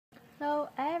Hello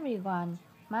everyone,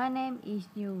 my name is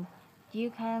Yu. You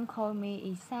can call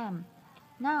me Sam.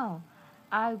 Now,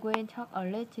 I will talk a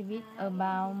little bit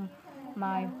about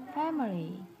my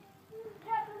family.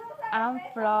 I'm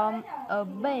from a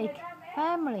big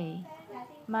family.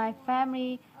 My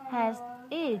family has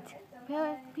 8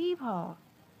 people.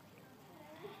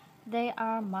 They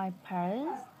are my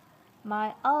parents,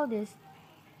 my oldest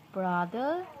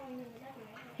brother,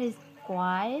 his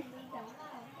wife,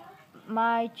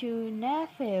 my 2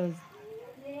 nephews,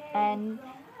 and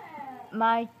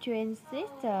my twin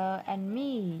sister and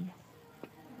me.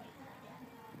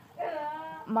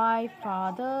 My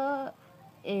father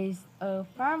is a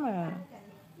farmer.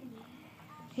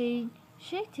 He's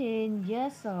 16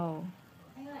 years old.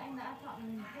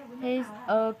 He's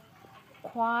a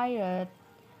quiet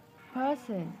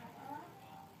person,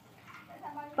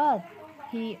 but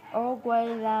he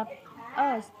always loves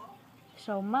us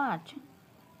so much.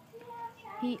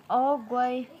 He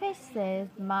always fixes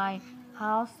my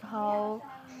household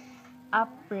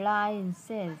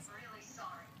appliances.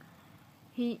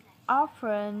 He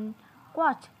often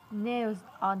watches news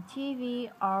on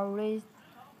TV or reads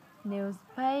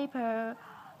newspaper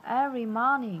every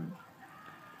morning.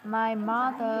 My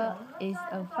mother is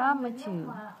a farmer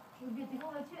too.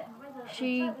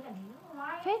 She's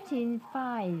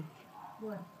 55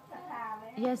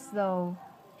 years old.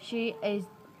 She is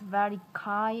very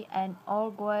kind and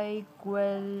always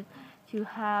willing to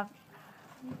help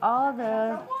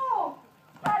other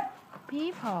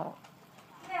people.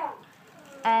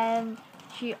 And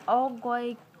she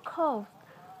always cooks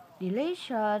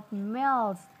delicious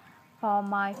meals for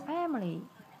my family.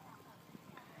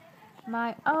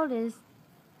 My oldest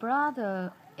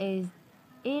brother is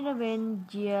 11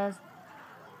 years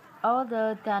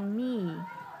older than me.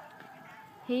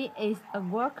 He is a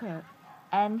worker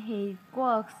and he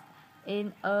works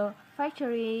in a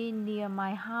factory near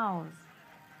my house.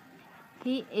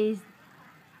 He is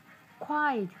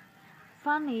quite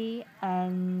funny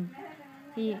and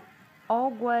he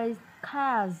always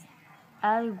cares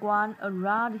everyone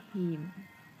around him.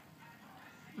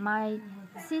 My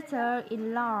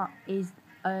sister-in-law is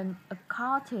an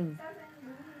accountant.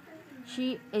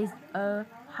 She is a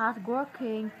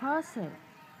hardworking person.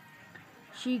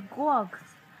 She works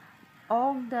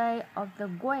all day of the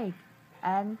week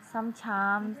and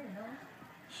sometimes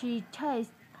she takes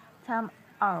time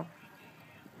off.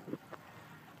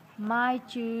 My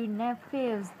 2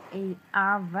 nephews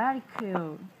are very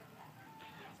cool.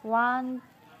 One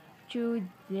 2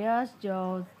 years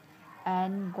old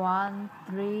and one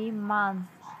 3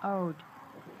 months old.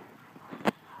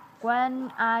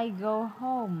 When I go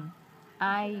home,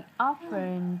 I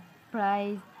often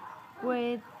play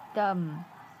with them.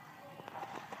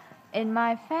 In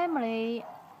my family,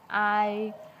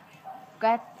 I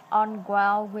get on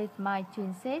well with my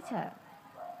twin sister.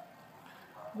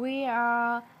 We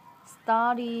are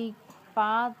studying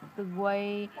far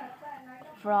away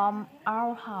from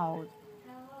our house,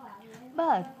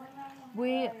 but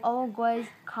we always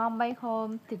come back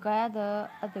home together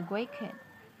at the weekend.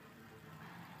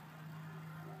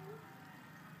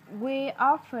 We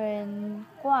often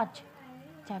watch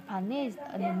Japanese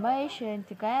animation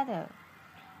together.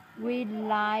 We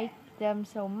like them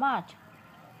so much.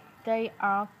 They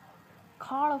are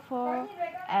colorful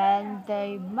and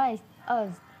they make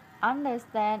us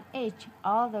understand each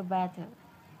other better.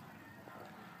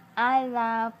 I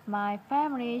love my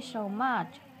family so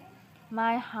much.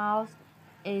 My house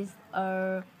is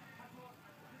a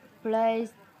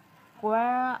place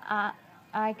where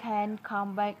I can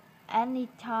come back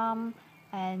anytime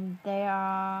and there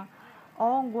are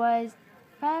always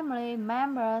family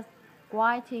members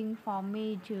waiting for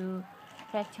me to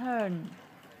return.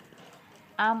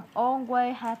 I'm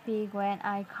always happy when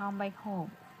I come back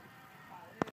home.